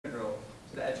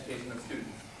education of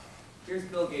students. Here's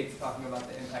Bill Gates talking about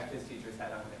the impact his teachers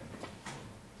had on him.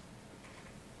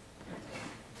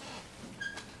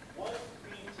 What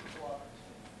creates equal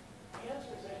opportunity? The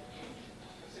answer is education.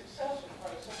 Success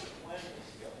requires such a blend of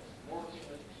skills, working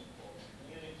with people,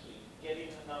 communicating,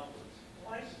 getting the numbers.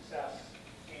 My success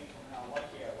came from how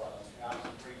lucky I was to have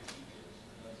some great teachers.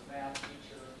 As a math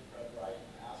teacher, Fred Wright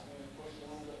asked me to push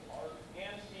a little bit harder,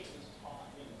 and Stevens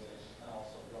taught English and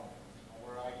also drawing,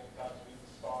 where I got to be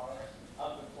the star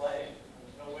of the play.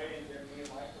 There's no way there'd be a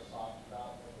Microsoft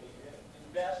without what they did.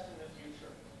 Invest in the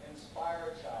future.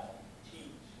 Inspire a child.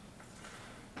 Teach.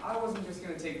 I wasn't just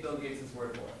going to take Bill Gates'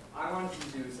 word for it. I wanted to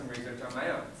do some research on my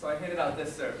own, so I handed out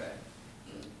this survey.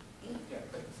 Yeah,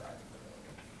 click the side.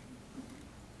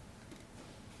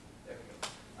 There we go.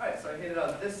 Alright, so I handed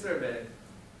out this survey,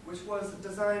 which was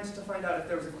designed to find out if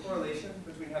there was a correlation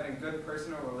between having good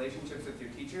personal relationships with your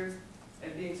teachers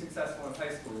and being successful in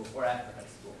high school or after high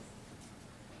school.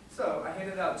 So I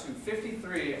handed out to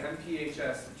 53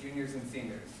 MPHS juniors and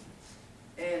seniors.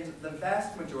 And the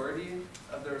vast majority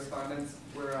of the respondents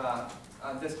were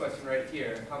on this question right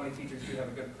here: how many teachers do you have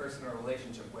a good personal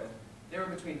relationship with? They were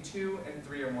between 2 and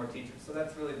 3 or more teachers, so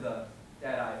that's really the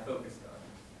data I focused on.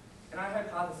 And I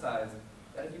hypothesized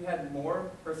that if you had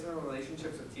more personal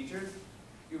relationships with teachers,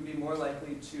 you would be more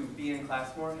likely to be in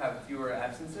class more, have fewer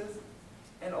absences,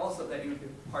 and also that you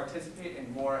would participate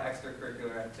in more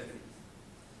extracurricular activities.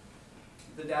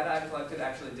 The data I collected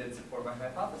actually did support my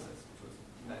hypothesis, which was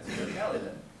nice and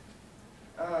validated.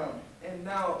 And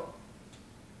now,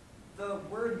 the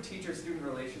word teacher-student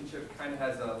relationship kind of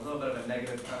has a little bit of a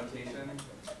negative connotation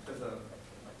because of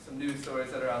some news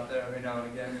stories that are out there every now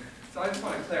and again. So I just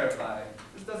want to clarify,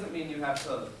 this doesn't mean you have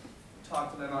to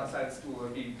talk to them outside of school or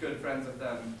be good friends with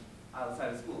them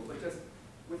outside of school, but just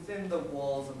within the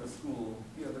walls of the school,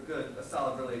 you have a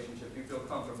solid relationship, you feel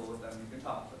comfortable with them, you can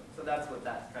talk to them. So that's what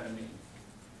that kind of means.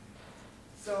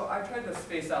 So I tried to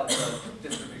space out the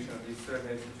distribution of these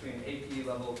surveys between AP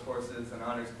level courses and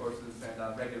honors courses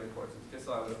and regular courses, just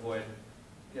so I would avoid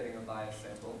getting a biased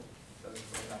sample. So just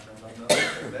a little background on the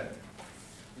survey.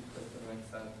 You click to the next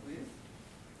slide, please.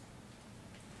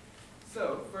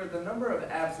 So for the number of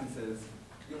absences,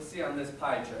 you'll see on this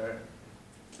pie chart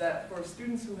that for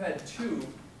students who had 2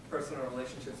 personal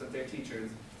relationships with their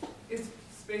teachers, it's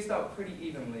spaced out pretty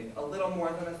evenly. A little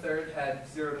more than a third had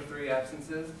 0 to 3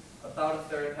 absences, about a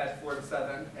third had 4 to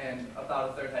 7, and about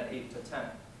a third had 8 to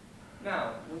 10.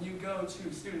 Now, when you go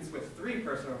to students with 3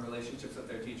 personal relationships with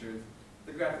their teachers,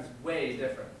 the graph is way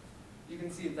different. You can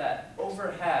see that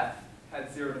over half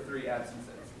had 0 to 3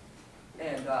 absences.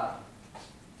 And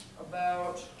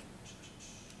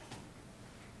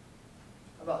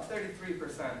about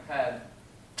 33% had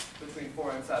between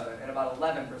 4 and 7, and about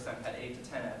 11% had 8 to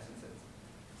 10 absences.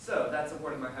 So that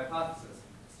supported my hypothesis.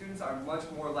 Students are much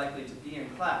more likely to be in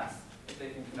class if they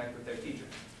can connect with their teachers.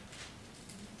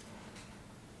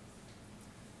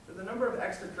 For the number of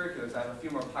extracurriculars, I have a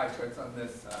few more pie charts on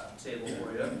this table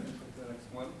for you. Go to the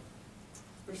next one.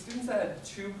 For students that had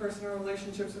 2 personal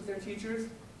relationships with their teachers,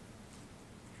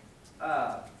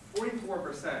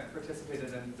 44%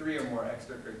 participated in 3 or more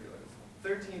extracurriculars.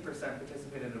 13%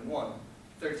 participated in 1,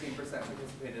 13%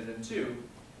 participated in 2,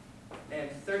 and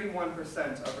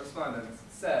 31% of respondents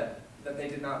said that they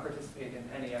did not participate in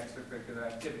any extracurricular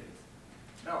activities.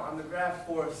 Now, on the graph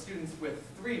for students with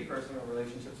 3 personal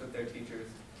relationships with their teachers,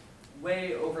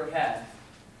 way over half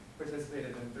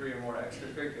participated in 3 or more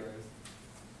extracurriculars.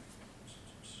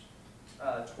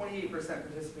 28%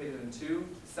 participated in 2,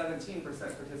 17%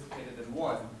 participated in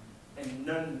 1, and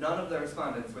none of the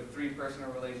respondents with 3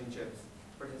 personal relationships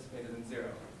participated in 0.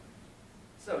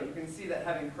 So you can see that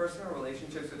having personal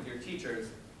relationships with your teachers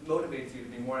motivates you to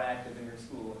be more active in your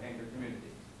school and your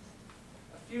community.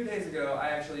 A few days ago, I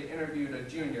actually interviewed a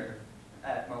junior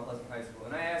at Mount Pleasant High School,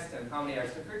 and I asked him how many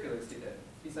extracurriculars he did.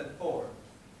 He said 4.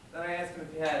 Then I asked him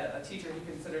if he had a teacher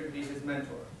he considered to be his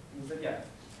mentor. And he said yes.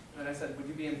 And then I said, would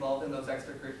you be involved in those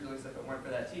extracurriculars if it weren't for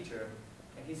that teacher?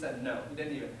 And he said no. He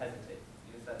didn't even hesitate.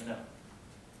 He just said no.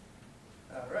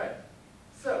 All right.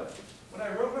 So when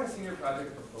I wrote my senior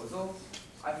project proposal,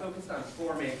 I focused on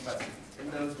 4 main questions.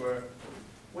 And those were,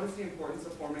 what is the importance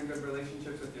of forming good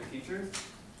relationships with your teachers?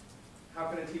 How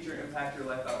can a teacher impact your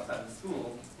life outside of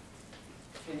school?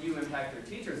 Can you impact your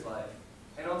teacher's life?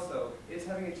 And also, is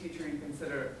having a teacher you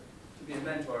consider to be a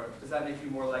mentor, does that make you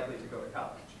more likely to go to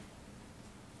college?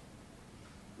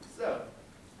 So,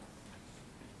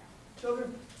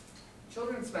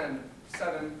 children spend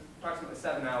approximately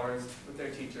 7 hours with their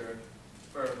teacher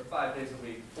for 5 days a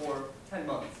week for 10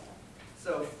 months.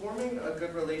 So forming a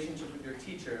good relationship with your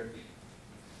teacher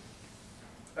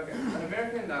Okay, an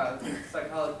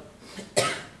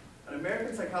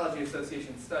American Psychology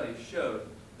Association study showed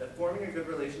that forming a good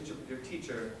relationship with your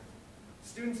teacher,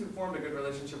 students who formed a good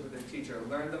relationship with their teacher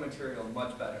learned the material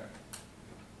much better.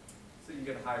 So you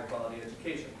get a higher quality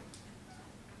education.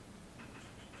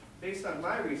 Based on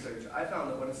my research, I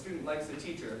found that when a student likes a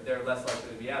teacher, they're less likely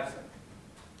to be absent.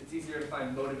 It's easier to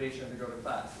find motivation to go to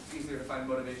class. It's easier to find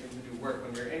motivation to do work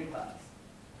when you're in class.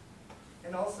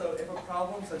 And also, if a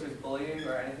problem such as bullying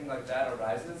or anything like that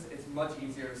arises, it's much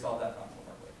easier to solve that problem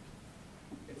that way.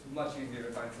 It's much easier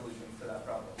to find solutions to that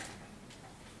problem.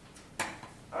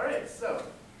 All right, so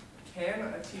can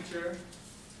a teacher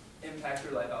impact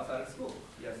your life outside of school?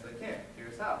 Yes, they can.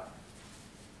 Here's how.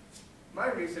 My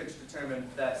research determined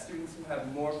that students who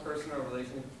have more personal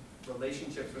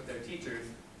relationships with their teachers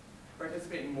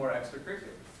participate in more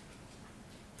extracurriculars.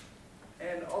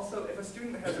 And also, if a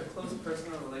student has a close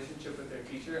personal relationship with their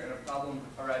teacher and a problem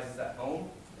arises at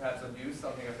home, perhaps abuse,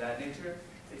 something of that nature,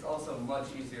 it's also much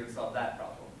easier to solve that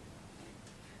problem.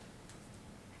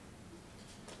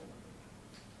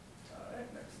 All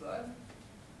right, next slide.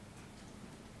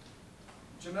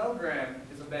 Jamel Graham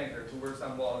is a banker who worked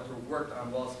on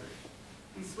Wall Street.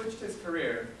 He switched his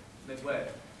career midway,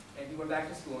 and he went back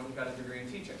to school and he got a degree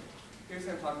in teaching. Here's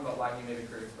him talking about why he made a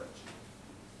career switch.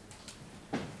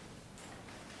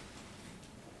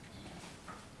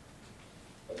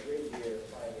 A great year of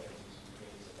finances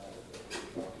means about a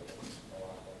lot of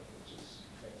money, which is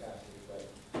fantastic, but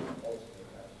ultimately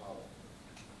kind of hollow.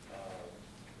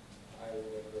 I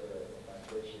remember my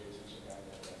first year teaching, I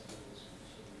had my students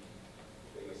who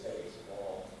the biggest headaches of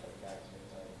all, coming back to me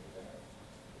telling me that,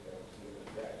 he would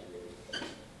have graduated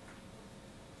with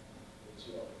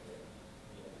 2 of them.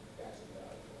 That's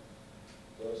invaluable.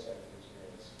 Those type of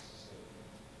experiences sustain me.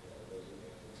 Those are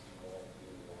things that you go and do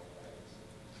long nights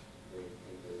and great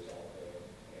papers all day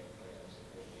and grams and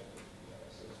looking at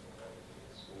 6 in the morning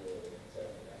in school and 7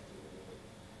 activity.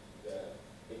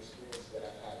 The experience that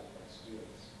I've had with my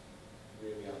students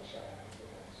really outshine anything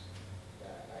else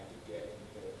that I could get in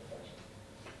the profession.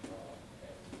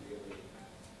 And really,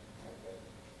 I think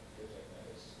the thing that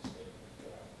is sustained me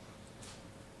throughout.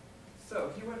 So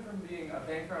he went from being a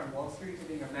banker on Wall Street to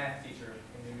being a math teacher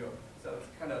in New York. So it's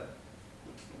kind of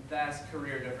vast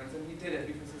career difference, and he did it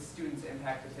because his students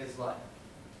impacted his life.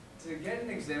 To get an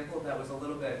example that was a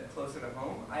little bit closer to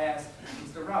home, I asked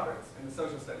Mr. Roberts in the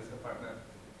Social Studies department,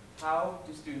 how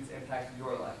do students impact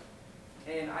your life?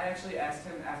 And I actually asked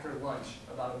him after lunch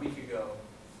about a week ago,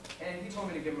 and he told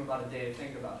me to give him about a day to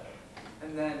think about it.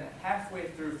 And then halfway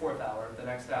through 4th hour, the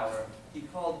next hour, he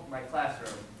called my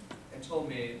classroom and told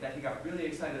me that he got really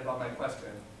excited about my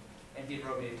question, and he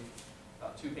wrote me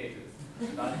about 2 pages,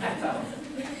 about a half hour.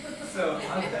 So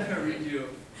I'm going to read you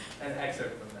an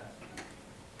excerpt from that.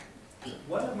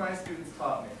 What have my students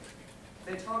taught me?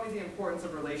 They taught me the importance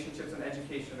of relationships and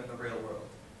education in the real world.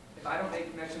 If I don't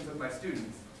make connections with my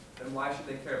students, then why should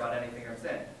they care about anything I'm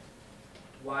saying?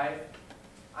 Why?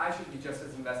 I should be just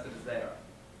as invested as they are.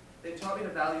 They taught me to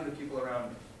value the people around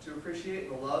me, to appreciate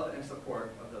the love and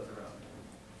support of those around me.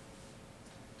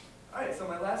 All right, so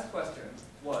my last question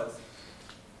was,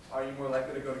 are you more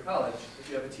likely to go to college if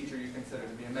you have a teacher you consider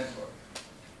to be a mentor?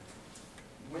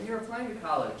 When you're applying to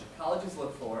college, colleges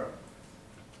look for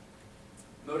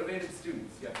motivated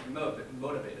students. You have to be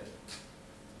motivated.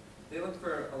 They look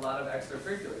for a lot of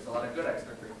extracurriculars, a lot of good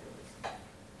extracurriculars.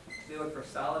 They look for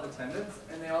solid attendance,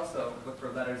 and they also look for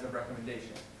letters of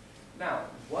recommendation. Now,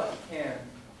 what can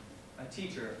a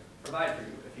teacher provide for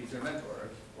you if he's your mentor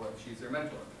or if she's your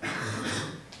mentor?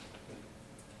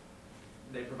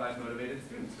 They provide motivated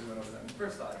students. We went over that in the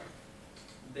first slide.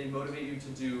 They motivate you to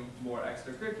do more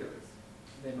extracurriculars.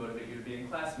 They motivate you to be in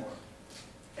class more.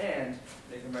 And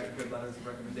they can write good letters of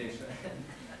recommendation.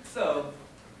 So,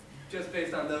 just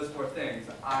based on those 4 things,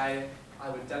 I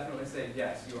would definitely say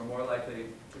yes, you are more likely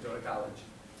to go to college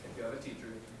if you have a teacher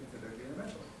you consider to be a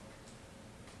mentor.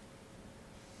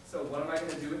 So what am I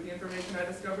going to do with the information I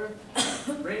discovered?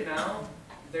 Right now,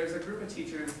 there's a group of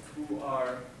teachers who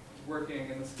are working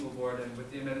in the school board and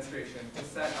with the administration to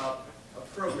set up a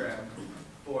program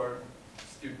for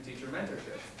student-teacher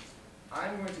mentorship.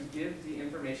 I'm going to give the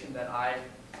information that I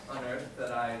unearthed,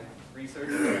 that I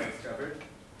researched, that I discovered,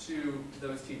 to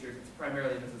those teachers. It's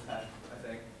primarily Mrs. Heck, I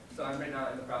think. So I'm right now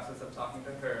in the process of talking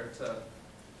to her to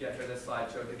get her this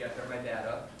slideshow, to get her my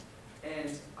data.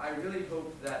 And I really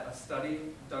hope that a study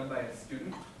done by a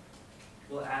student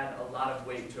will add a lot of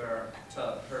weight to her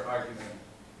argument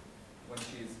when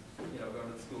she's going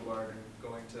to the school board and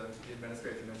going to the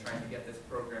administration and trying to get this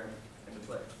program into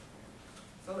place.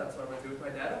 So that's what I'm going to do with my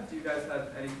data. Do you guys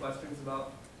have any questions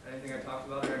about anything I talked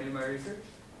about or any of my research?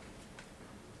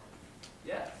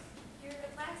 Yes. Your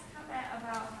last comment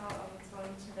about how it's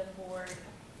going to the board,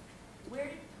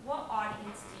 what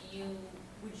audience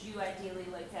would you ideally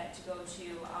like that to go to?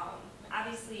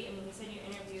 Obviously, I mean, you said you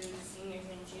interviewed seniors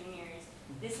and juniors.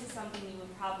 This is something you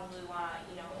would probably want,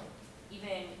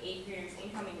 even 8th graders,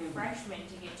 incoming freshmen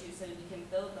to get to so we can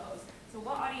build those. So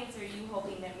what audience are you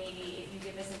hoping that maybe if you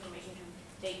give this information to,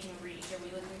 they can reach? Are we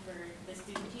looking for the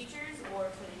student teachers or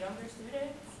for the younger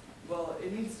students? Well,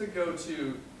 it needs to go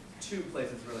to two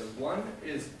places really. One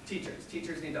is teachers.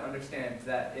 Teachers need to understand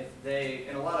that if they,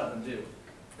 and a lot of them do,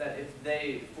 that if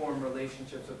they form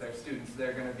relationships with their students,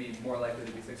 they're going to be more likely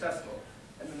to be successful.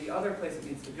 And then the other place it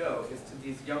needs to go is to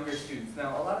these younger students.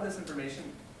 Now, a lot of this information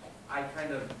I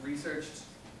kind of researched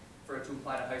for it to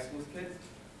apply to high school kids,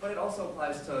 but it also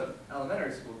applies to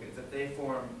elementary school kids. If they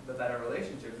form the better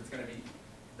relationships,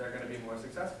 they're going to be more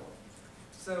successful.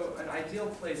 So an ideal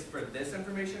place for this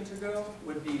information to go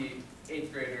would be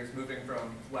 8th graders moving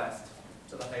from West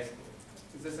to the high school,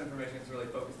 because this information is really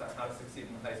focused on how to succeed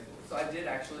in the high school. So I did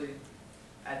actually,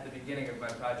 at the beginning of my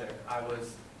project,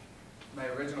 my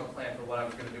original plan for what I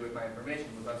was going to do with my information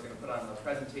was I was going to put on a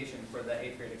presentation for the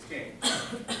 8th grade exchange,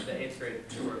 the 8th grade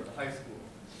tour of the high school.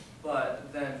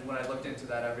 But then when I looked into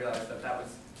that, I realized that that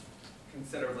was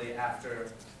considerably after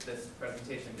this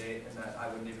presentation date and that I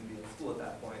wouldn't even be in school at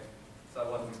that point. So I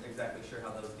wasn't exactly sure how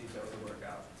those details would work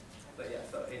out. But yeah,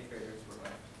 so 8th graders were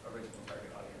my original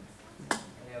target audience.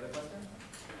 Any other questions?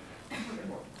 Any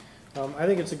more? I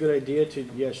think it's a good idea to,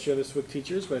 yes, share this with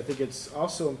teachers, but I think it's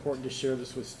also important to share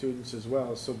this with students as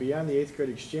well. So beyond the 8th grade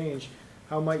exchange,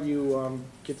 how might you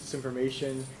get this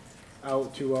information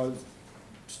out to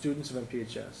students of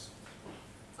MPHS?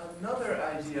 Another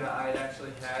idea I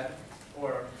actually had,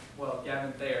 well,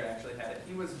 Gavin Thayer actually had it.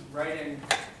 He was writing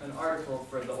an article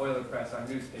for the Oiler Press on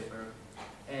newspaper,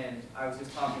 and I was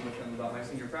just talking with him about my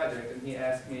senior project, and he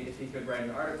asked me if he could write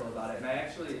an article about it, and I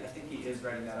think he is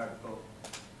writing that article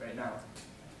right now.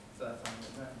 So that's on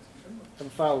that.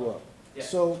 And follow up. Yeah.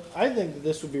 So I think that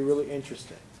this would be really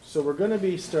interesting. So we're going to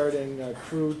be starting a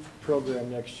CREW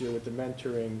program next year with the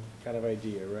mentoring kind of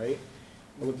idea, right?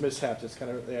 With Ms. Heft, that's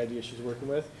kind of the idea she's working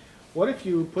with. What if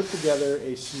you put together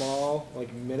a small,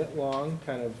 like minute-long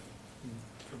kind of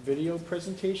video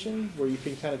presentation where you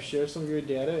can kind of share some of your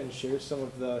data and share some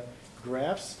of the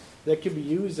graphs that could be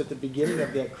used at the beginning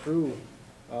of that CREW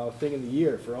thing in the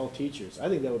year for all teachers? I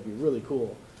think that would be really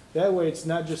cool. That way it's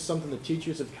not just something the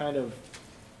teachers have kind of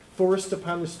forced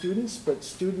upon the students, but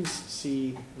students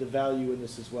see the value in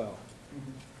this as well.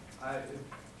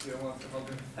 If you want to help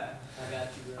me with that. I got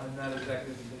you, bro. I'm not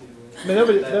exactly I mean,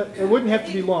 it wouldn't have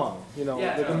to be long, Yeah,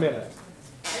 like a minute.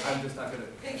 I'm just not good at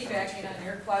it. Piggybacking on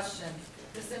your question,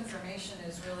 this information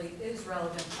is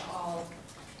relevant to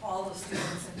all the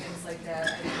students and things like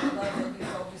that. I love that you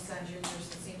focus on juniors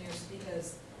and seniors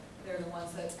because they're the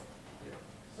ones that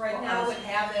right now would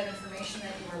have that information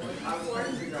that you were looking I was for.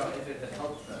 trying to figure out if it had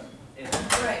helped them in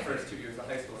Right. the first 2 years of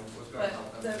high school and was going to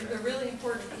help But them. the really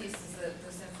important piece is that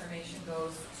this information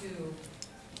goes to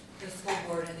the school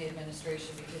board and the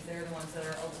administration because they're the ones that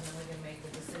are ultimately going to make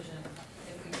the decision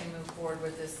if we can move forward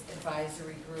with this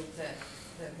advisory group that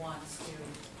wants to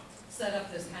set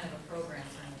up this kind of a program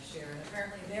for next year. And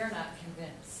apparently they're not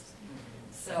convinced.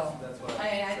 So That's what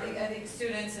I think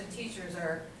students and teachers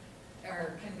are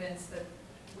convinced that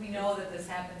we know that this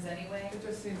happens anyway. It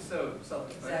just seems so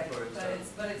self-explanatory. Exactly,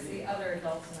 but it's the other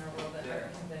adults in our world that Yeah. are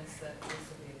convinced that this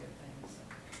will be a good thing,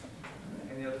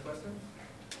 so. Any other questions?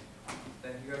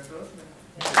 Thank you guys for listening.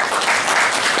 Yeah.